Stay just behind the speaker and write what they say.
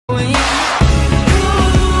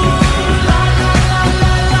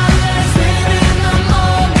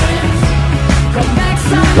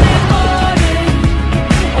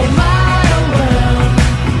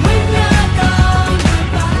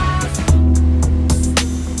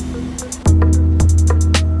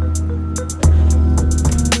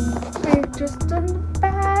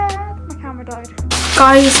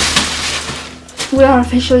Guys, we are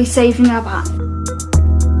officially saving our bat.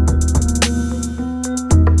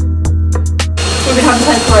 We've been having the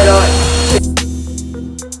same toilet.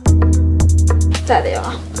 There they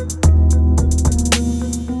are.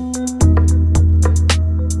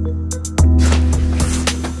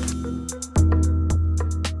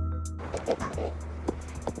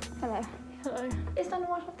 Hello. Hello. It's time to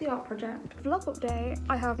watch the art project. Vlog update.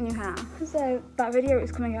 I have new hair. So that video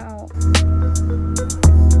is coming out.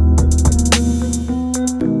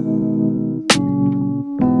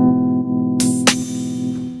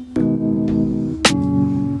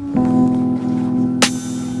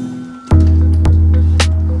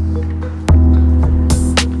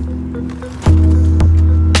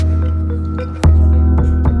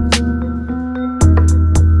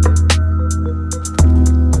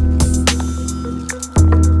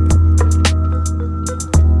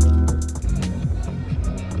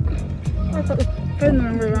 I've got the phone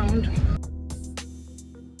number around.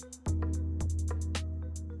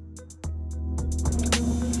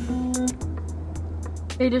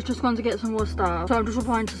 Lydia's just gone to get some more stuff, so I'm just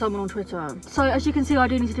replying to someone on Twitter. So as you can see, I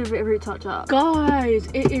do need to do a bit of root touch up. Guys,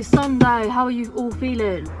 it is Sunday. How are you all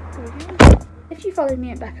feeling? If you followed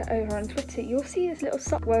me and Becca over on Twitter, you'll see this little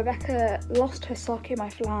sock where Becca lost her sock in my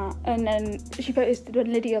flat, and then she posted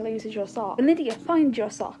when Lydia loses your sock. And Lydia, find your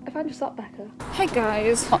sock. I found your sock, Becca. Hey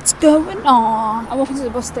guys, what's going on? I'm walking to the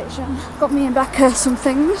bus station. Got me and Becca some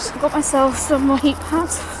things. Got myself some more heat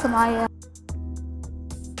pads for my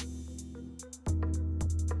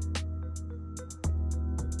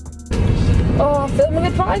Oh, filming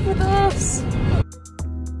a drive with us!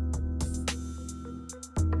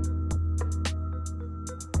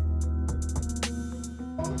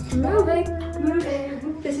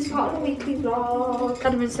 Moving. This is part of the weekly vlog.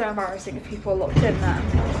 That'd have been so embarrassing if people looked in there.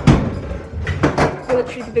 We're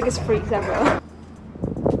literally the biggest freaks ever.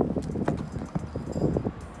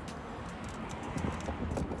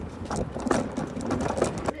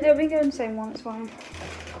 Yeah, we go in the same one, it's fine.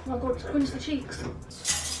 Oh my god, squinch the cheeks.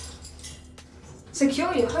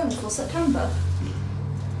 Secure your home for September.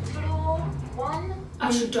 Floor 1.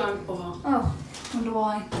 Actually, don't bother. Oh, wonder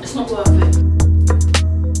why. It's not worth it.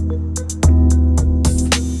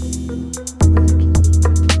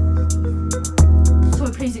 So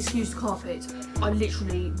please excuse the carpet. I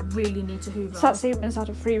literally really need to hoover. So that Stephen's had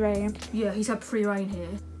a free reign. Yeah, he's had free reign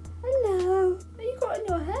here. Hello. What have you got on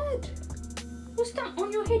your head? What's that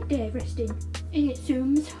on your head there, resting? In it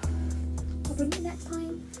zooms. I'll bring it next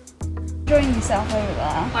time. Enjoying yourself over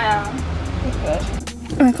there? I am. Good.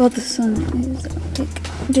 Oh my god, the sun is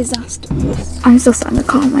like disastrous. I'm still sat in the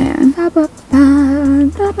car on my own.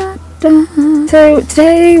 So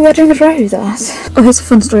today we're doing a dry with us. Oh, here's a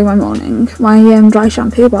fun story of my morning. My dry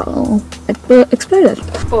shampoo bottle exploded.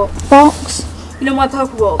 What? Box. You know my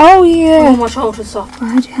purple bottle? Oh yeah. All my childhood stuff.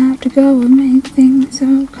 Why'd you have to go and make things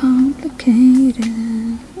so complicated?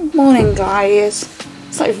 Morning guys.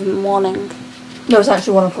 It's not even morning. No, it's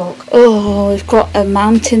actually 1 o'clock. Oh, we've got a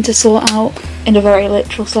mountain to sort out in a very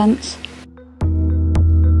literal sense.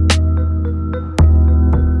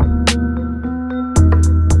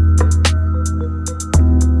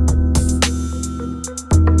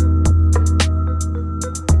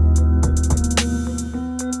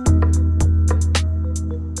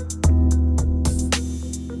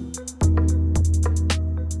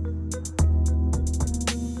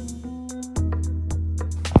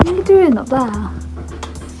 What are you doing up there?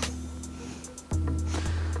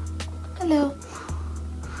 Hello.